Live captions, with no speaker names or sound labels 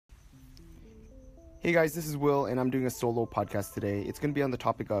Hey guys, this is Will, and I'm doing a solo podcast today. It's going to be on the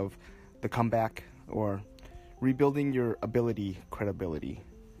topic of the comeback, or rebuilding your ability credibility.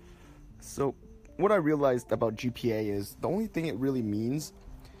 So, what I realized about GPA is the only thing it really means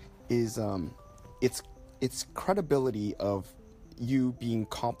is it's credibility of you being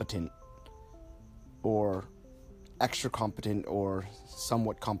competent, or extra competent, or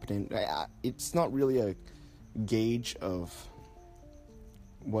somewhat competent. It's not really a gauge of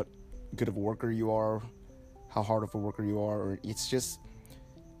what good of a worker you are, how hard of a worker you are, or it's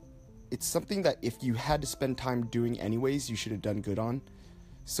something that if you had to spend time doing anyways, you should have done good on.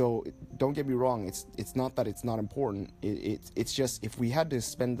 So don't get me wrong, it's not that it's not important. It's just if we had to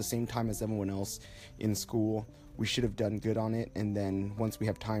spend the same time as everyone else in school, we should have done good on it. And then once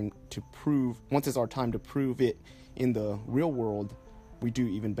it's our time to prove it in the real world, we do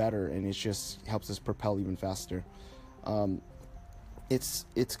even better, and it just helps us propel even faster.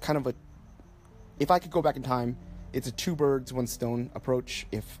 It's kind of if I could go back in time, it's a two birds, one stone approach.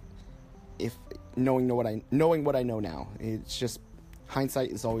 If knowing what I know now, it's just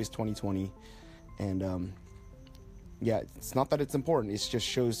hindsight is always 20/20, and it's not that it's important. It just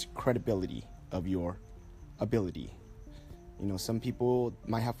shows credibility of your ability. You know, some people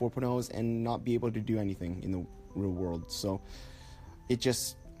might have 4.0s and not be able to do anything in the real world. So it's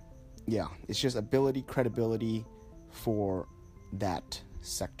just ability, credibility for that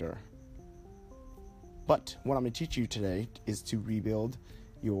sector. But what I'm going to teach you today is to rebuild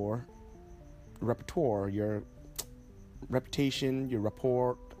your repertoire, your reputation, your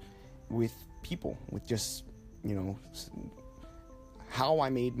rapport with people, with just, how I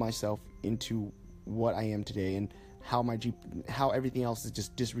made myself into what I am today, and how everything else is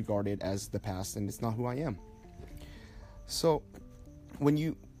just disregarded as the past, and it's not who I am. So when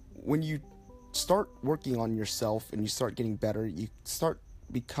you start working on yourself and you start getting better, you start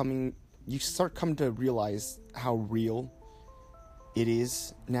coming to realize how real it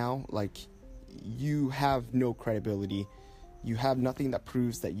is now. Like, you have no credibility. You have nothing that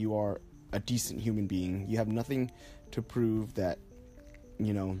proves that you are a decent human being. You have nothing to prove that,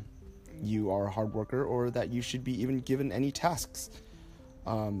 you are a hard worker, or that you should be even given any tasks.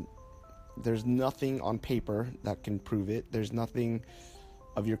 There's nothing on paper that can prove it. There's nothing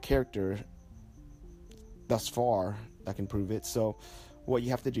of your character thus far that can prove it. So what you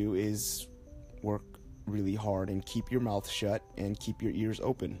have to do is work really hard and keep your mouth shut and keep your ears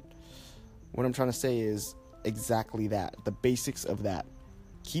open. What I'm trying to say is exactly that, the basics of that.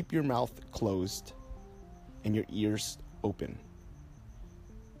 Keep your mouth closed and your ears open.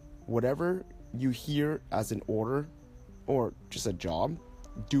 Whatever you hear as an order or just a job,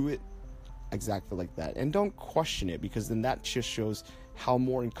 do it exactly like that. And don't question it, because then that just shows how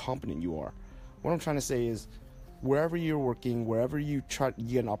more incompetent you are. What I'm trying to say is, wherever you're working, wherever you try to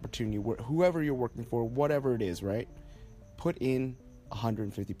get an opportunity, whoever you're working for, whatever it is, right? Put in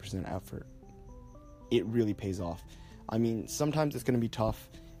 150% effort. It really pays off. I mean, sometimes it's going to be tough,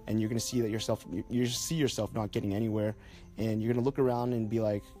 and you're going to see that you see yourself not getting anywhere, and you're going to look around and be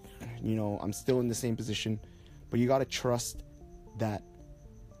like, I'm still in the same position. But you got to trust that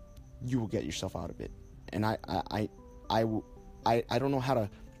you will get yourself out of it. And I don't know how to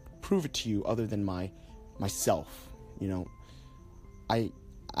prove it to you other than myself.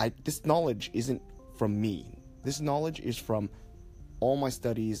 This knowledge isn't from me. This knowledge is from all my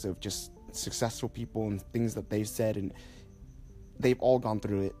studies of just successful people and things that they've said, and they've all gone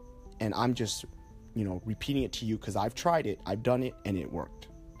through it, and I'm just repeating it to you because I've tried it, I've done it, and it worked.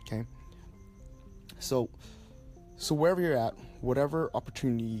 Okay, so wherever you're at, whatever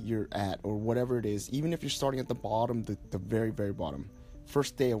opportunity you're at, or whatever it is, even if you're starting at the bottom, the very, very bottom,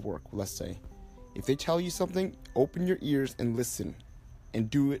 first day of work, let's say, if they tell you something, open your ears and listen, and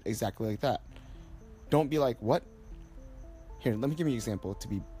do it exactly like that. Don't be like, what? Here, let me give you an example to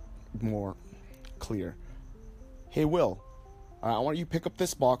be more clear. Hey, Will, I want you to pick up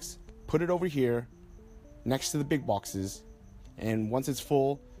this box, put it over here next to the big boxes, and once it's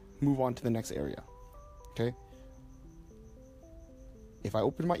full, move on to the next area. Okay? If I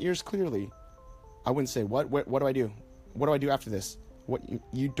open my ears clearly, I wouldn't say, what do I do? What do I do after this? What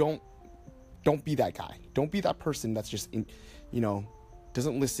you don't be that guy. Don't be that person that's just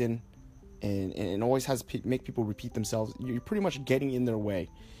doesn't listen and always has to make people repeat themselves. You're pretty much getting in their way,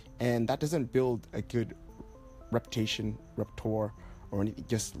 and that doesn't build a good reputation, repertoire, or anything.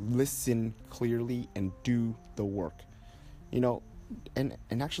 Just listen clearly and do the work, and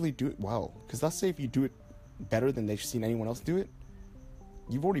actually do it well. Because let's say if you do it better than they've seen anyone else do it,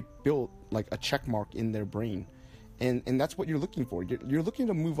 you've already built like a check mark in their brain, and that's what you're looking for. You're looking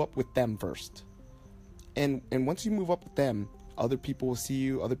to move up with them first, and once you move up with them, Other people will see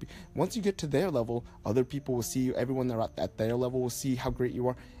you. Once you get to their level, other people will see you. Everyone that at their level will see how great you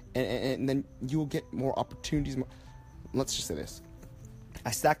are, and then you will get more opportunities. Let's just say this: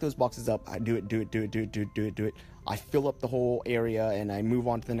 I stack those boxes up. I do it. I fill up the whole area, and I move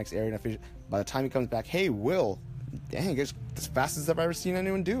on to the next area. And I finish. By the time he comes back, hey, Will, dang, it's as fast as I've ever seen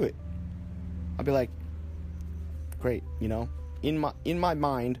anyone do it. I'll be like, great, you know. In my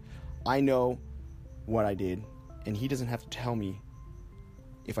mind, I know what I did, and he doesn't have to tell me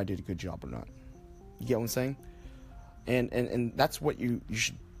if I did a good job or not. You get what I'm saying? And that's what you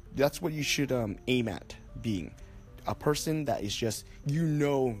should aim at being. A person that is just,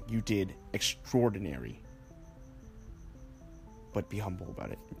 you did extraordinary. But be humble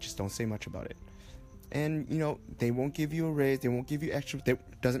about it. Just don't say much about it. And, they won't give you a raise. They won't give you extra. It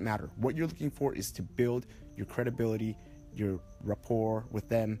doesn't matter. What you're looking for is to build your credibility, your rapport with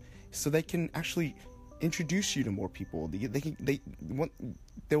them, so they can actually introduce you to more people.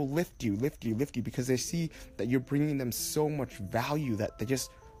 They'll lift you because they see that you're bringing them so much value that they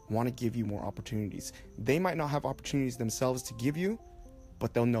just want to give you more opportunities. They might not have opportunities themselves to give you,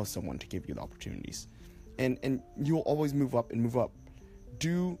 but they'll know someone to give you the opportunities. And you'll always move up and move up.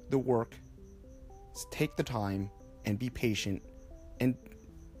 Do the work, take the time, and be patient, and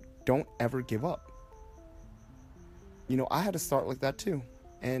don't ever give up. I had to start like that too.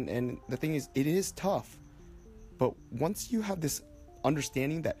 And the thing is, it is tough. But once you have this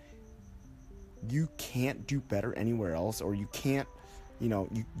understanding that you can't do better anywhere else, or you can't, you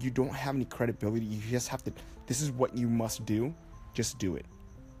don't have any credibility, you just have to, this is what you must do, just do it.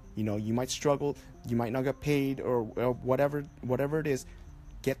 You might struggle, you might not get paid, or whatever it is,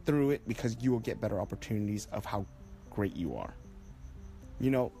 get through it, because you will get better opportunities of how great you are.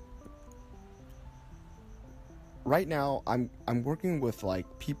 Right now, I'm working with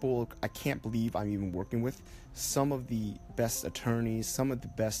people I can't believe I'm even working with. Some of the best attorneys, some of the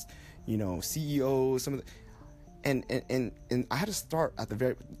best, CEOs, some of the, and I had to start at the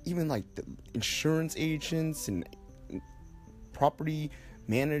very, even the insurance agents and property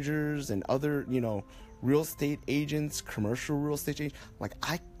managers and other, real estate agents, commercial real estate agents.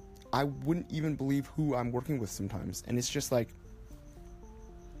 I wouldn't even believe who I'm working with sometimes, and it's just I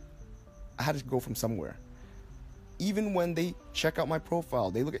had to go from somewhere. Even when they check out my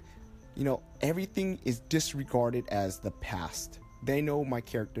profile, they look at, everything is disregarded as the past. They know my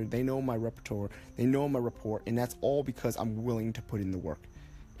character, they know my repertoire, they know my rapport, and that's all because I'm willing to put in the work.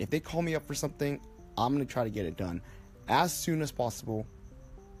 If they call me up for something, I'm going to try to get it done as soon as possible,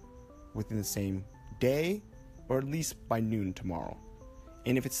 within the same day, or at least by noon tomorrow.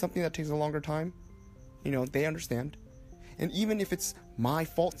 And if it's something that takes a longer time, they understand. And even if it's my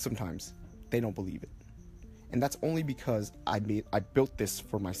fault sometimes, they don't believe it. And that's only because I built this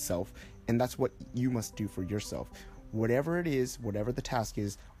for myself, and that's what you must do for yourself. Whatever it is, whatever the task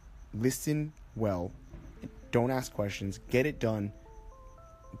is, listen well, don't ask questions, get it done,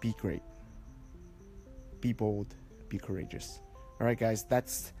 be great, be bold, be courageous. All right, guys,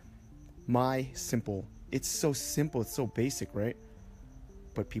 that's my simple. It's so simple, it's so basic, right?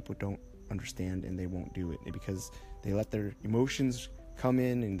 But people don't understand, and they won't do it because they let their emotions come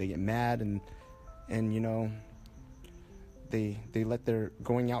in, and they get mad, and they let their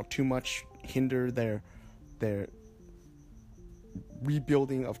going out too much hinder their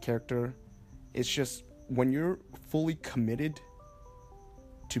rebuilding of character. It's just, when you're fully committed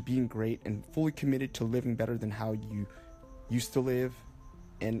to being great and fully committed to living better than how you used to live,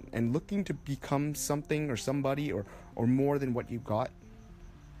 and looking to become something or somebody or more than what you got,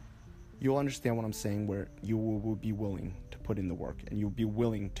 you'll understand what I'm saying, where you will be willing to put in the work, and you'll be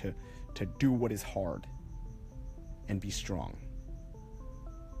willing to do what is hard, and be strong,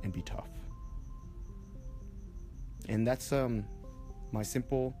 and be tough. And that's my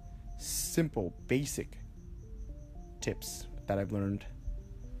simple, basic tips that I've learned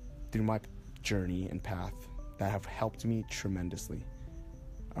through my journey and path that have helped me tremendously.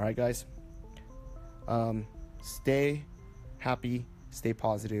 All right, guys. Stay happy, stay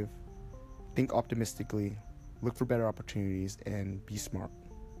positive, think optimistically, look for better opportunities, and be smart.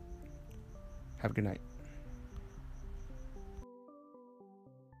 Have a good night.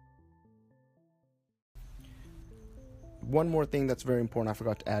 One more thing that's very important I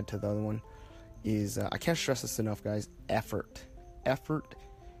forgot to add to the other one is, I can't stress this enough, guys, effort. Effort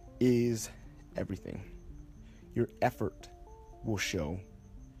is everything. Your effort will show.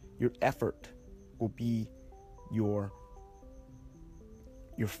 Your effort will be your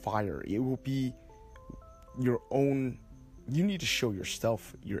fire. It will be your own. You need to show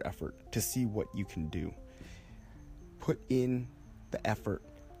yourself your effort to see what you can do. Put in the effort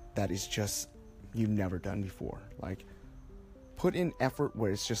that is just you've never done before. put in effort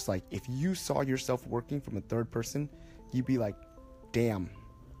where it's just like, if you saw yourself working from a third person, you'd be like, damn,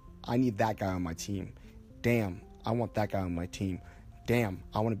 I need that guy on my team. Damn, I want that guy on my team. Damn,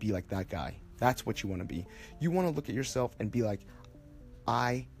 I want to be like that guy. That's what you want to be. You want to look at yourself and be like,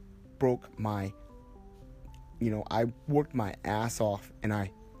 I worked my ass off and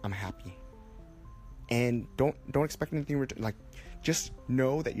I'm happy. And don't expect anything in return. Like, just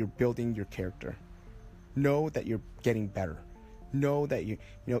know that you're building your character. Know that you're getting better. Know that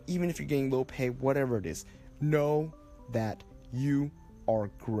even if you're getting low pay, whatever it is, know that you are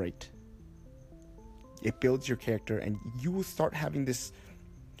great. It builds your character, and you will start having this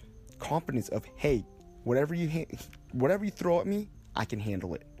confidence of, hey, whatever you throw at me, I can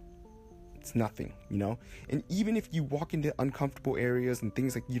handle it. It's nothing, And even if you walk into uncomfortable areas and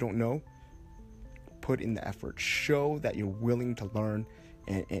things like you don't know, put in the effort. Show that you're willing to learn,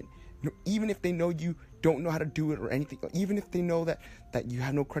 and even if they know you don't know how to do it or anything, even if they know that you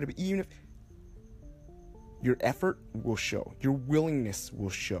have no credibility, even if your effort will show, your willingness will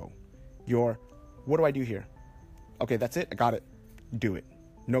show. What do I do here? Okay, that's it. I got it. Do it.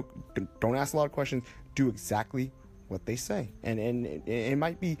 No, don't ask a lot of questions. Do exactly what they say, and it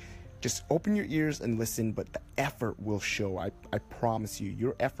might be just open your ears and listen, but the effort will show. I promise you,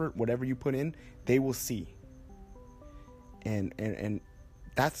 your effort, whatever you put in, they will see. And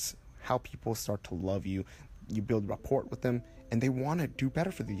that's how people start to love you. You build rapport with them, and they want to do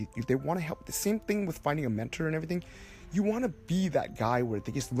better for you. They want to help. The same thing with finding a mentor and everything. You want to be that guy where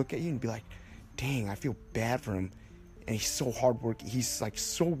they just look at you and be like, dang, I feel bad for him. And he's so hardworking. He's like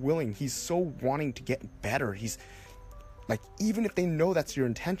so willing. He's so wanting to get better. He's like, even if they know that's your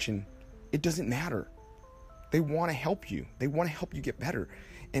intention, it doesn't matter. They want to help you. They want to help you get better.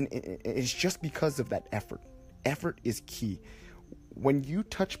 And it's just because of that effort. Effort is key. When you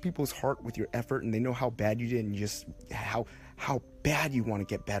touch people's heart with your effort and they know how bad you did and just how bad you want to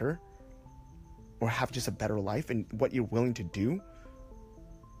get better or have just a better life and what you're willing to do,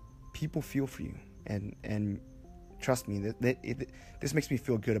 people feel for you. And trust me, this makes me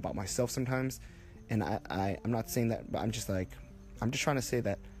feel good about myself sometimes. And I'm not saying that, but I'm just trying to say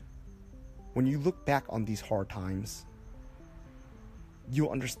that when you look back on these hard times,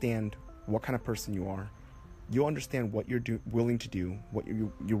 you'll understand what kind of person you are. You'll understand what you're willing to do, what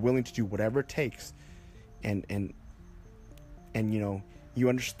you're willing to do, whatever it takes, and you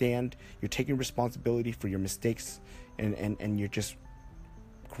understand you're taking responsibility for your mistakes, and you're just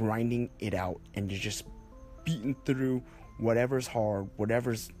grinding it out, and you're just beating through whatever's hard,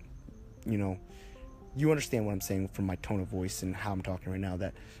 whatever's, you understand what I'm saying from my tone of voice and how I'm talking right now,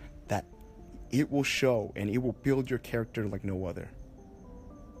 that it will show and it will build your character like no other.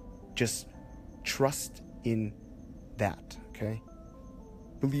 Just trust in that, okay?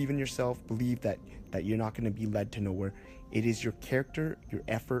 Believe in yourself. Believe that you're not going to be led to nowhere. It is your character, your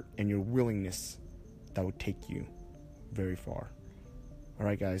effort, and your willingness that would take you very far. All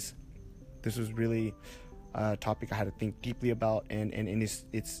right, guys. This was really a topic I had to think deeply about, and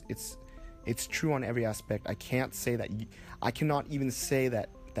it's true on every aspect. I can't say that. I cannot even say that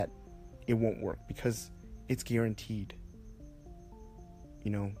it won't work, because it's guaranteed.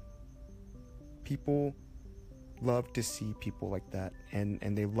 People love to see people like that, and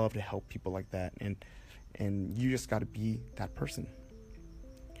they love to help people like that, and you just got to be that person.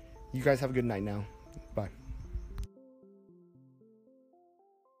 You guys have a good night now. Bye.